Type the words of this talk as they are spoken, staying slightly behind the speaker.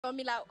I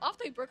mean, like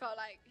after he broke out,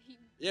 like he.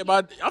 Yeah,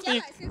 but after he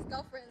had like 6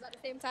 girlfriends at the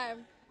same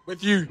time.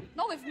 With you.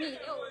 Not with me. Yo,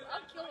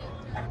 I'll kill him.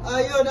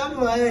 Yo, that's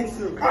my ex.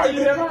 How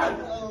you never?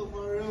 Oh,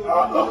 for real.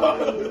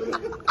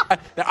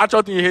 The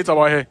actual thing you hate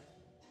about her.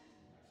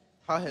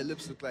 How her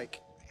lips look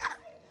like.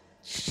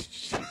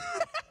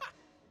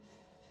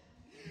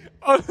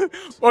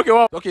 Okay,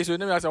 well, okay. So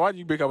let me ask you, why did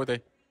you break up with her?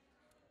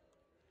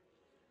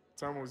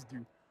 Time was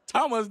due.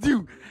 Time was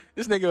due.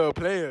 This nigga a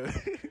player.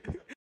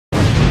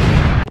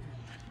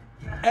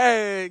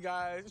 Hey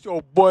guys, it's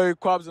your boy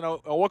Collabs and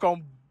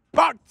welcome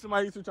back to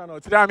my YouTube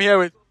channel. Today I'm here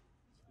with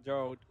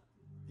Gerald.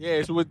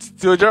 Yeah, so with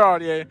still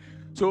Gerald, yeah.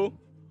 So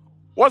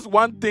what's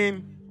one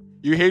thing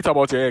you hate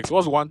about your ex?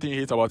 What's one thing you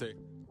hate about her?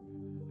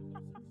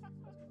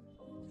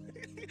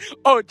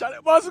 Oh, Charlie,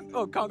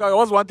 come.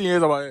 What's one thing you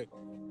hate about her?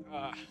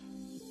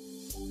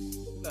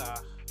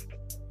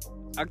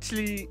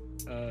 Actually,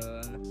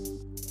 I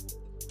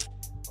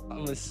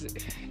must say,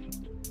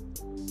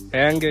 her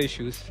anger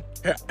issues.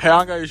 Her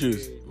anger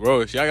issues,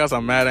 bro. She got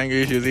some mad anger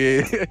issues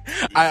here.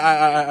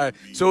 I.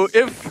 So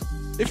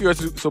if you were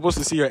supposed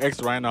to see your ex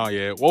right now,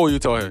 yeah, what would you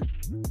tell her?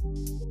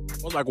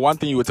 What's like one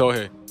thing you would tell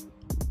her?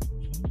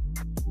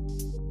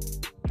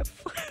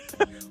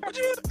 What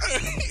you?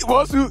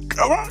 What's you?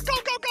 Come on,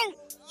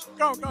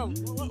 come.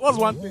 What's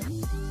one thing?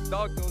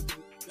 Don't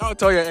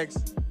tell your ex.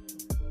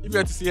 If you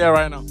had to see her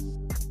right now.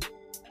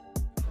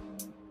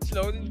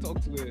 I wouldn't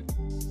talk to her.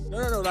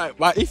 No, like,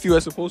 but if you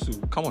were supposed to,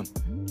 come on.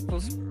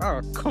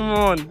 Oh, come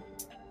on.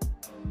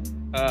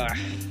 No.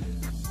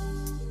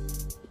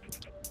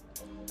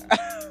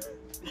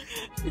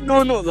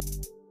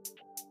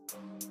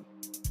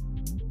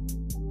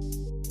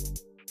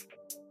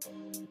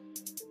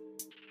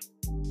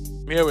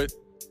 I'm here with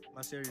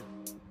Maserio.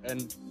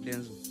 and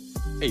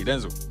Denzel. hey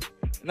Denzel.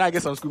 Now I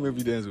guess I'm school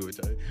maybe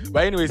Denzel.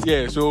 But anyways,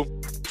 yeah. So,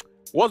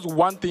 what's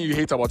one thing you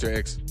hate about your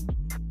ex?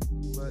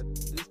 But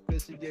this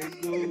question there is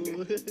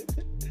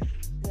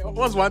no.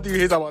 What's one thing you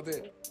hate about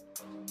it?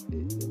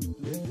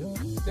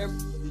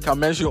 You can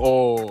mention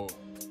all.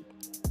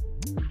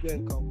 Go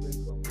and come.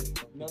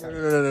 No.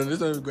 This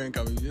one is going to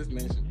come. You just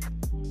mention.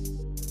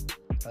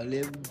 I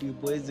live the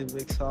boys in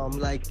mix. So I'm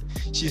like,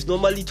 she's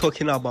normally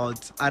talking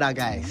about other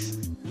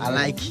guys. I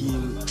like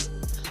him.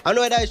 I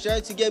know that she's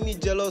trying to get me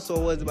jealous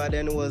or what, but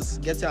then it was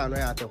getting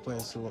annoying at a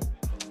point. So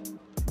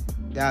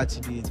they had to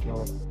do it,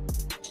 bro.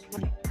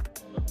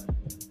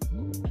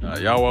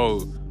 Yeah, wow.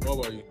 What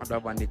about you? Other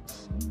bandit.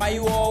 Why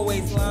you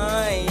always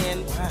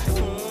lying?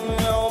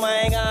 Oh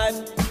my God.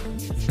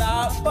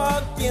 Stop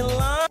fucking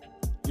lying.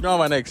 You don't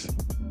have an ex?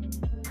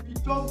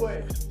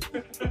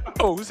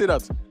 Oh, who said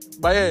that?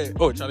 But yeah,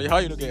 oh Charlie, how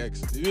you know get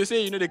ex? You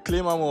say you know they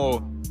claim am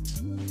or?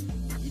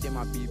 He them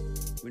a babe.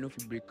 We know if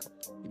we break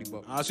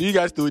up. So you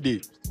guys still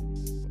did?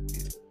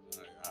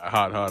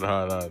 Hard.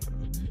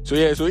 So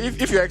yeah, so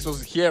if your ex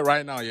was here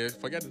right now, yeah,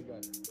 forget this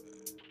guy.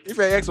 If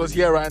your ex was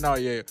here right now,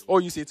 yeah,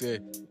 all you say to her?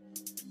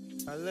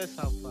 Let's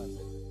have fun.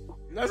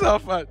 Let's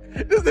have fun.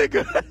 This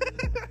nigga.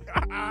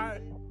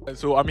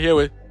 So I'm here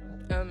with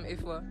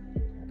Ifwa.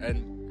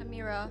 and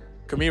Amira.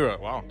 Kamira.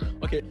 Wow.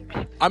 Okay.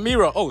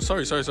 Amira. Oh,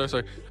 sorry. So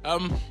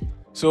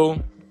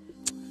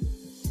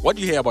what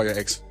do you hear about your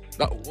ex?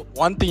 That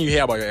one thing you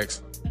hear about your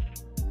ex?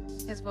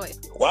 His voice.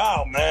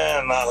 Wow,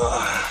 man.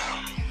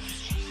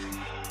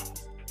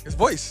 His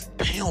voice.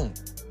 Damn.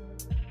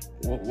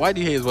 Why do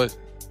you hear his voice?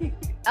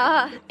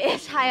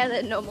 It's higher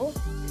than normal.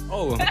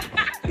 Oh.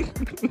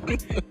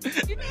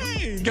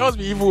 Hey, girls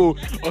be evil.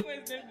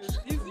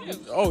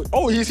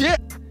 Oh, he's here.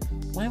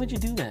 Why would you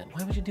do that?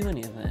 Why would you do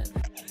any of that?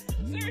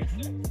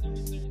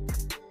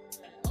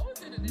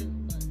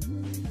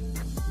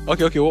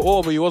 Okay. What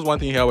about you? What's one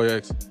thing you hear about your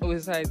ex? Oh,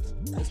 his height.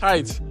 His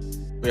height.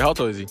 Wait, how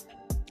tall is he?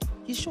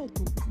 He's short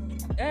too.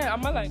 Yeah,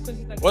 I'm like, cause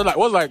he's like. What's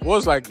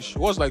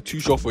like too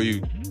short for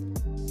you?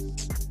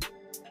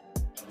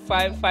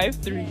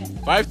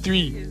 5'3".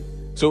 5'3".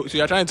 So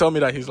you're trying to tell me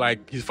that he's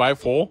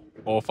 5'4"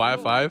 or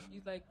 5'5"?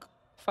 He's like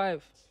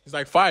 5. He's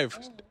like 5.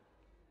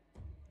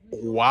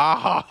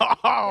 Wow.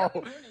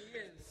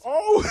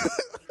 Oh.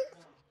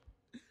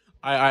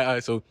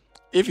 I. So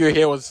if your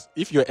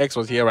ex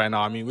was here right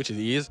now, I mean, which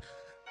he is,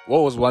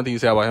 what was one thing you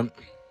say about him,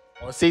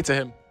 or say to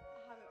him?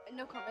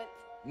 No comment.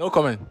 No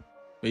comment.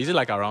 But is he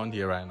like around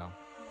here right now?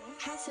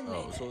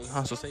 Oh,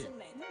 so say it.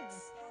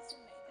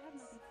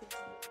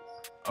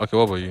 Okay,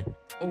 what about you?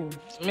 Oh,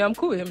 I mean, I'm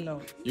cool with him now.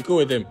 You cool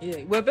with him?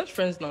 Yeah, we're best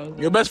friends now.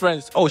 You're best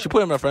friends? Oh, she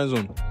put him in a friend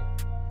zone.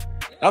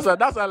 That's a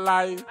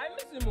lie. I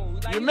miss him.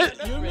 Like, You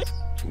miss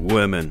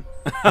Women.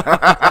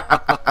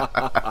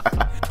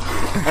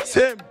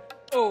 Same.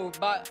 Oh,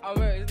 but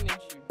Amira isn't it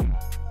true?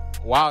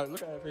 Wow,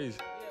 look at her face.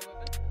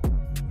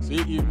 So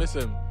you miss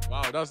him.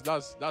 Wow, that's.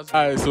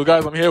 Alright, so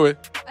guys, I'm here with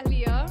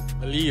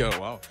Aliyah.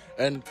 Wow,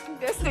 and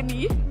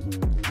Destiny.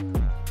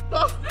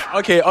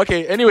 okay.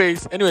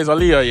 Anyways,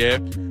 Aliyah, yeah.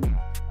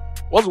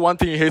 What's one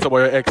thing you hate about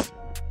your ex?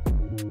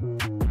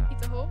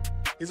 He's a hoe.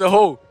 He's a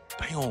hoe.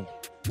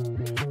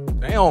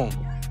 Damn. You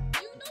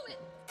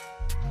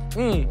know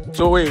it.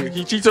 So wait,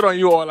 he cheated on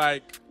you or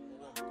like?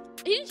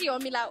 He didn't cheat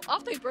on me. Like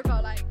after he broke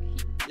out, like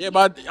Yeah,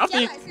 but She after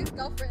had you, like 6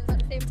 girlfriends at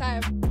the same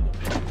time.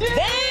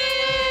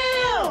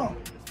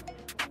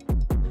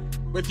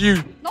 with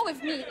you. Not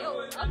with me.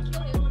 Ew, I'll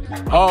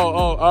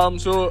kill him.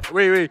 So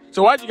wait.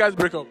 So why did you guys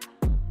break up?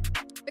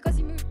 Because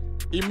he moved.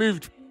 He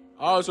moved.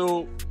 Oh,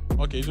 so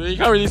okay. So you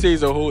can't really say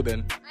he's a hoe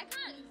then. I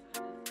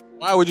can't.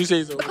 Why would you say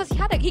he's a hoe? Because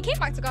he came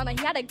back to Ghana. He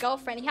had a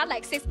girlfriend. He had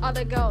like 6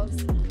 other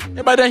girls.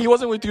 Yeah, but then he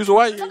wasn't with you. So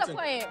why? Are you That's not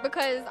the hating? point.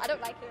 Because I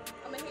don't like him.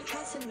 I'm a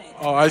hater.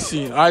 Oh, I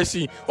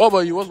see. What about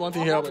you? What's one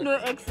thing here? About? No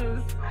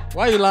exes.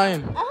 Why are you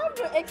lying? I have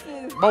no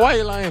exes. But why are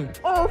you lying?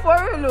 Oh, for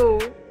real? No.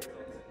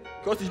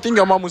 Because you think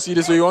your mom will see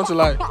this, so you want to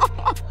lie.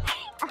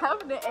 I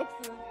have no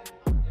exes.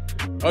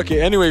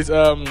 Okay. Anyways,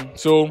 I'm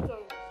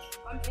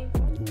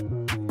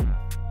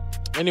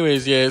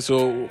Anyways, yeah.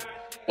 So,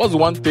 what's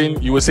one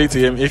thing you would say to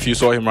him if you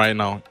saw him right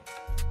now?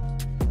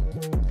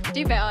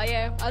 do better,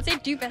 yeah. I'd say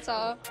do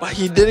better. But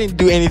he didn't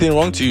do anything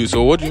wrong to you.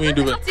 So what do you mean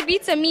do It better? doesn't have to be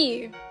to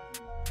me.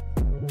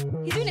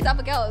 He's doing it to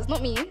other girls,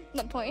 not me.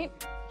 Not the point.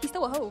 He's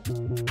still a hoe.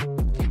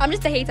 I'm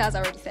just a hater, as I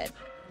already said.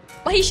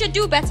 But he should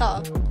do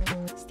better.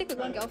 Stick with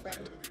one girlfriend.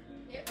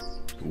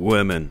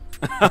 Women.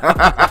 So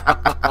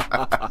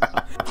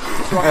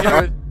I'm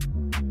here with-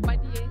 Why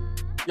do you?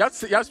 you have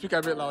to speak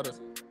a bit louder.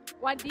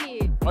 Why do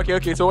you?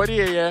 Okay. So what do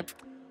you yeah?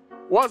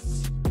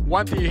 What's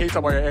one thing you hate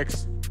about your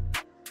ex?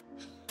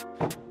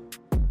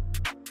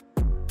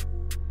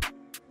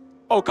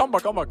 Oh, come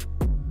back. Come back.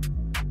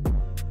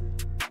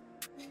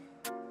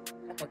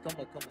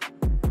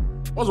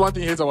 What's one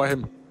thing you hate about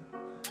him?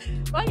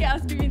 Why are you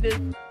asking me this?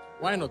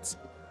 Why not? So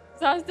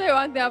I'll say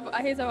one thing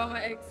I hate about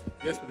my ex.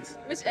 Yes, please.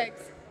 Which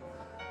ex?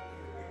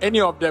 Any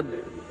of them.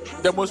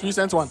 The most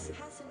recent one.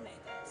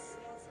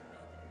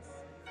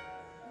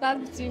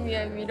 That's between me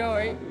and me, don't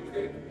worry.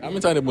 I'm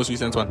inside the most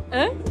recent one.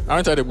 Huh? I'm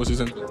inside the most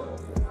recent one.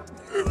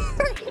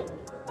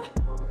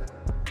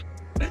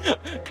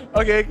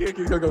 Okay,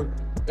 go.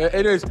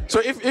 Anyways,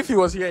 so if he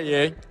was here,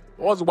 yeah,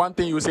 what's one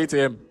thing you would say to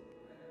him?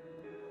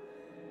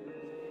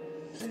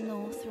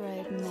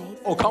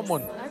 Oh, come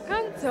on. I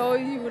can't tell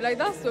you. Like,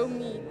 that's so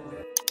mean.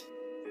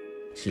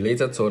 She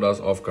later told us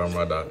off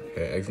camera that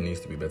her ex needs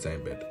to be better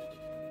in bed.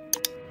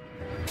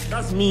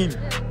 That's mean.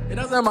 It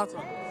doesn't matter.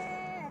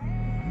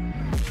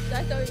 Should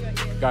I tell you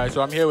again? Guys,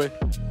 so I'm here with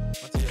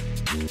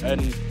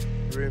and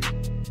Rim.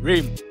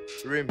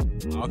 Rim.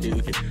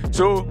 Okay.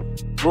 So,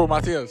 bro,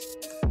 Matthias.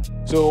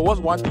 So,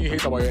 what's one thing you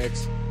hate about your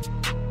ex?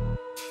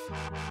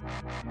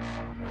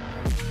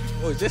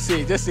 Oh, just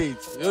say it.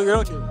 You're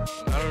okay.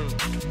 I don't know.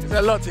 It's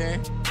a lot, eh?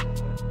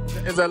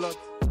 It's a lot.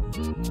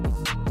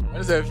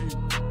 What is a few?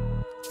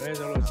 It's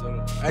a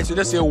lot. I should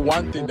just say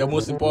one thing, the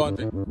most important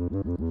thing.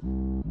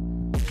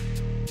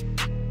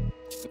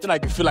 The thing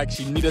like you feel like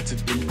she needed to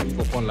improve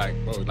upon, like,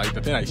 bro, like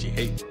the thing like she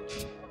hates.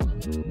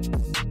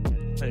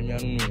 I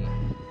don't know.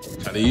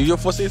 Charlie, you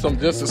foresee something,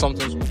 just say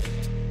something.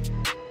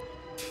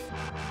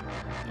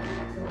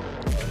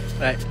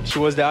 Like, she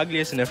was the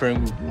ugliest in the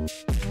friend group.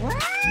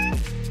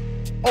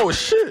 Oh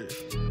shit!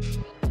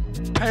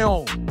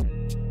 Damn.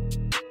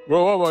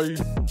 Bro, what about you?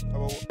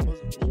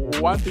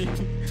 One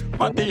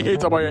thing you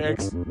hate about your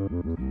ex.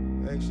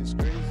 She's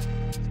crazy.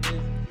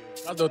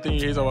 That's the thing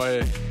you hate about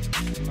her.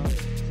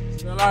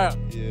 She's a liar.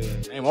 Yeah.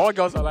 And all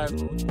girls are liars,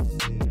 bro.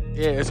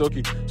 Yeah, it's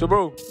okay. So,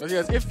 bro,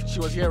 yes, if she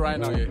was here right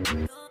now, yeah.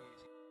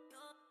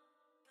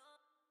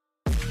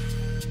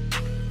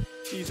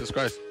 Jesus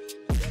Christ.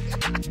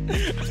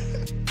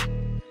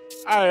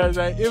 I was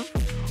like, if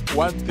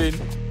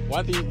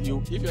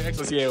your ex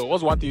was here,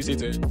 what's one thing you say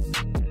to her?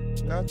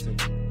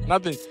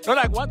 Nothing. Not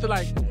like want to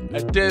like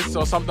a diss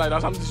or something like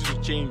that. Something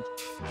should change.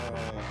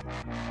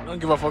 Don't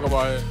give a fuck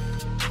about it.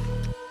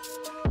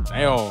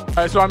 Damn.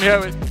 Alright, so I'm here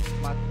with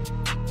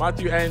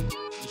Matthew and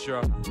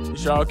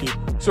Ishra, okay.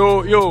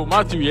 So, yo,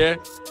 Matthew, yeah.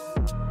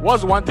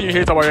 What's one thing you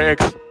hate about your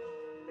ex?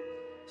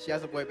 She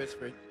has a boy best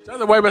friend. She has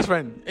a boy best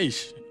friend.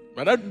 Ish.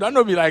 But that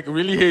don't be like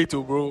really hate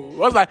too, bro.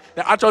 What's like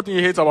the actual thing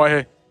you hate about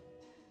her?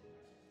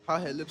 How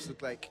her lips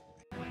look like.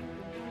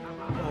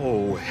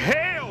 Oh,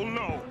 hell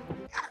no!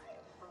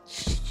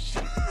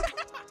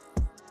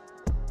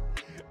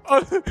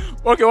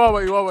 Okay, what about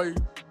you?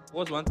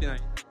 What's one thing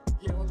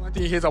What's one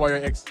thing you hate about your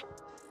ex?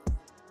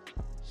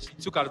 she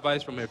took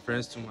advice from her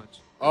friends too much.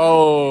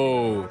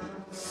 Oh.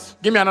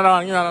 Give me another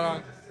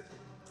one.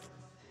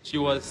 She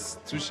was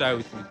too shy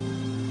with me.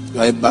 You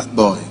are a bad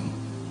boy.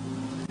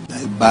 You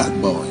are a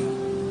bad boy.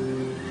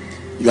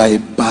 You are a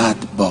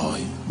bad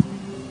boy.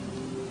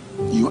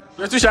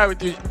 You're too shy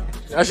with you.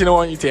 Actually, don't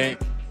want you to.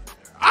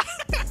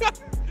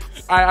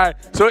 Alright.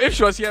 So if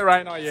she was here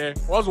right now, yeah,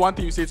 what's one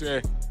thing you say to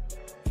her?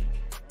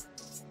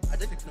 I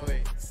just ignore her.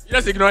 You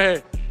just ignore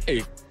her.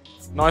 Hey,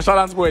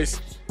 nonchalant boys.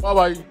 What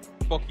about you?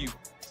 Fuck you.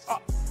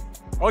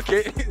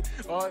 Okay.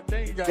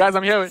 Thank you guys.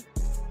 I'm here with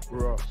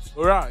Bro.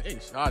 Ura. Hey,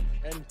 Shad.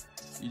 And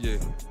EJ.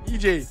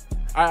 EJ.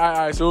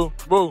 Alright. So,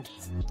 bro,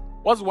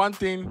 what's one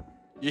thing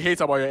you hate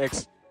about your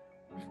ex?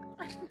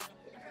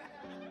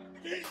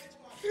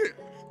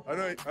 I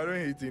don't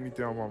hate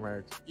anything about my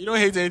ex. You don't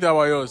hate anything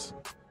about yours.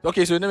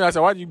 Okay, so let me ask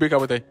you, why did you break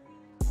up with her?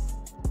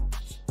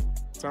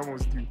 Time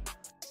was due.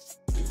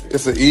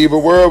 It's an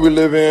evil world we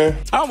live in.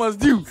 How much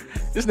do?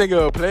 This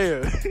nigga a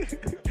player.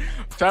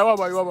 Try, what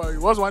about you? What about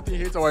you? What's one thing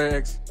you hate about your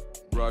ex?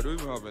 Bro, I don't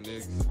even have an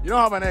ex. You don't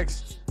have an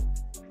ex?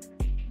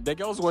 The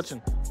girl's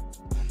watching.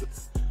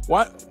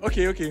 What?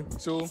 Okay.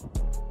 So,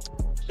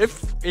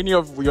 if any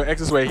of your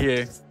exes were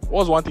here,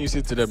 what's one thing you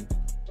say to them?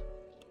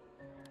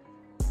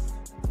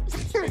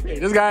 Hey,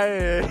 this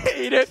guy,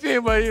 he didn't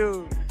feel for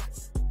you.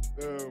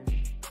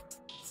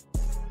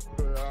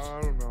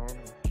 I don't know.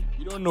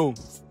 You don't know?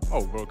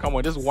 Oh, bro, come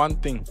on. Just one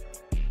thing.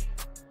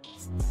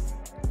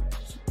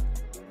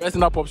 First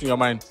thing that pops in your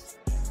mind.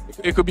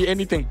 It could be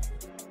anything.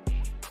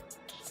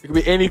 It could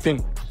be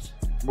anything.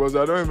 Because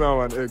I don't even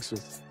have an ex. So.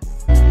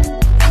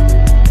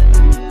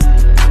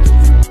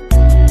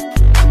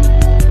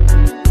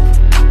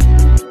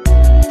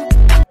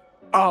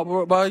 Ah,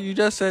 bro, but you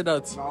just said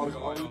that. No,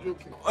 are you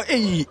joking?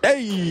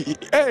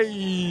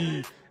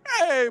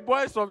 Hey,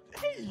 boys from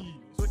hey.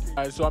 It's okay.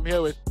 Alright, so I'm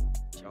here with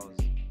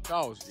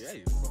Charles. Yeah,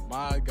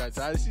 my guys.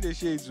 I see the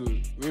shades.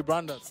 We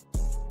Brandon.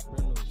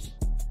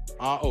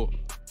 Oh,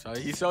 shall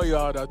he sell you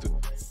out that too?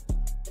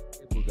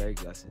 Bulgari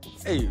glasses.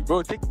 Hey,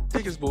 bro, take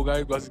his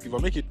Bulgari glasses. Give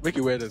him. Make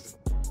it wear this.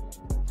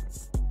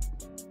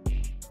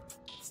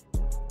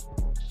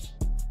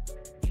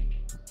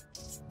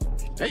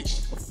 Hey.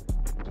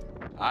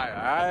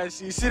 I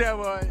see that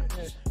boy.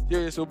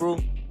 Yeah, so bro,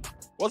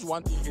 what's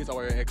one thing you hate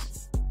about your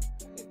ex?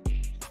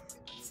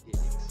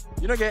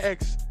 You don't get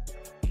ex.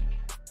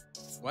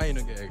 Why you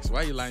don't get ex?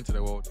 Why are you lying to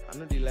the world? I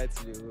know they lie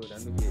to the world. I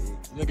don't get ex.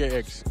 You don't get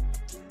ex.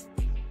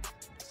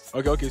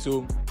 Okay.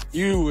 So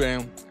you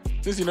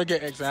since you don't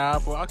get ex, I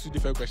have to ask you a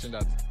different question.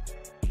 That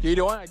you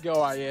don't want a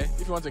girl, yeah?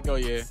 If you want a girl,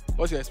 yeah,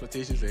 what's your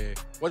expectations, yeah?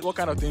 What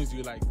kind of things do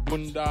you like?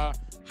 Bunda,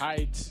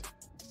 height,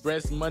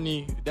 breast,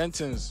 money,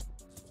 dentins?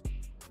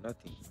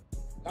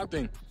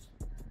 Nothing.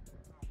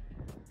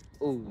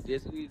 Oh,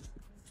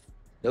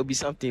 there'll be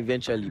something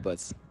eventually,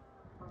 but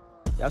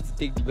you have to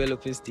take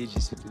developing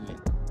stages with women.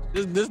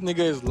 This nigga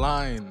is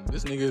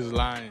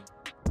lying.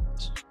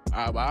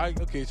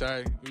 Okay,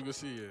 Chai, we will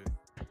see.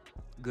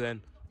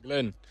 Glenn.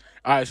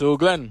 Alright, so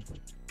Glenn,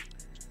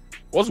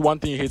 what's one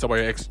thing you hate about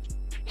your ex?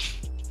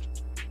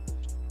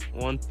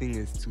 One thing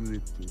is too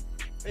little.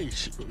 Hey,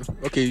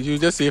 okay, you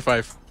just say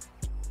 5.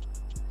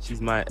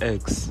 She's my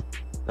ex.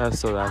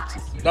 That's all I have to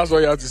say. That's all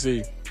you have to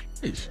say.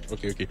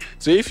 Okay.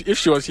 So if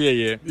she was here,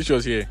 yeah,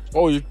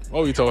 what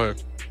will you tell her?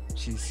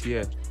 She's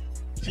here.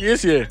 She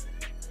is here.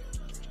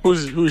 Who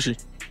is she?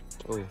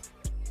 Oh,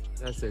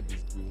 that's a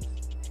disgrace.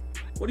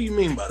 What do you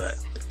mean by that?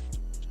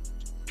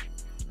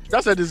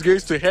 That's a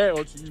disgrace to her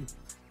or to you.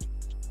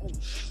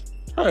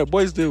 Alright,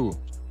 boys do.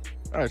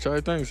 Alright,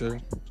 Charlie, thanks, sir.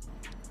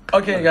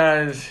 Okay,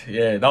 guys.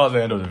 Yeah, that was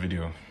the end of the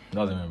video.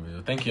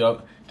 Thank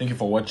you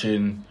for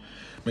watching.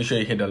 Make sure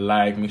you hit the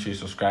like, make sure you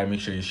subscribe, make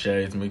sure you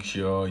share it, make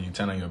sure you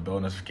turn on your bell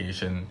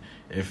notification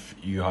if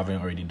you haven't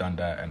already done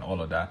that and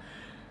all of that.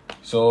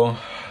 So,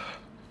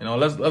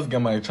 let's get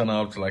my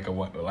channel up to like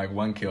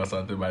 1K or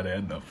something by the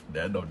end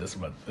of this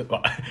month.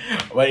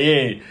 But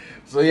yeah,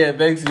 so yeah,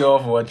 thanks you all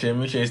for watching.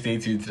 Make sure you stay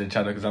tuned to the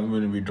channel because I'm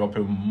going to be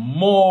dropping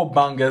more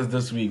bangers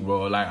this week,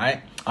 bro.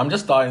 Like I'm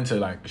just starting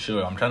to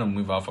I'm trying to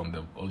move out from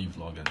the only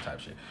vlog and type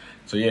shit.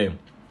 So yeah,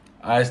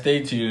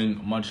 stay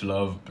tuned. Much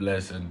love,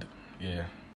 bless, and yeah.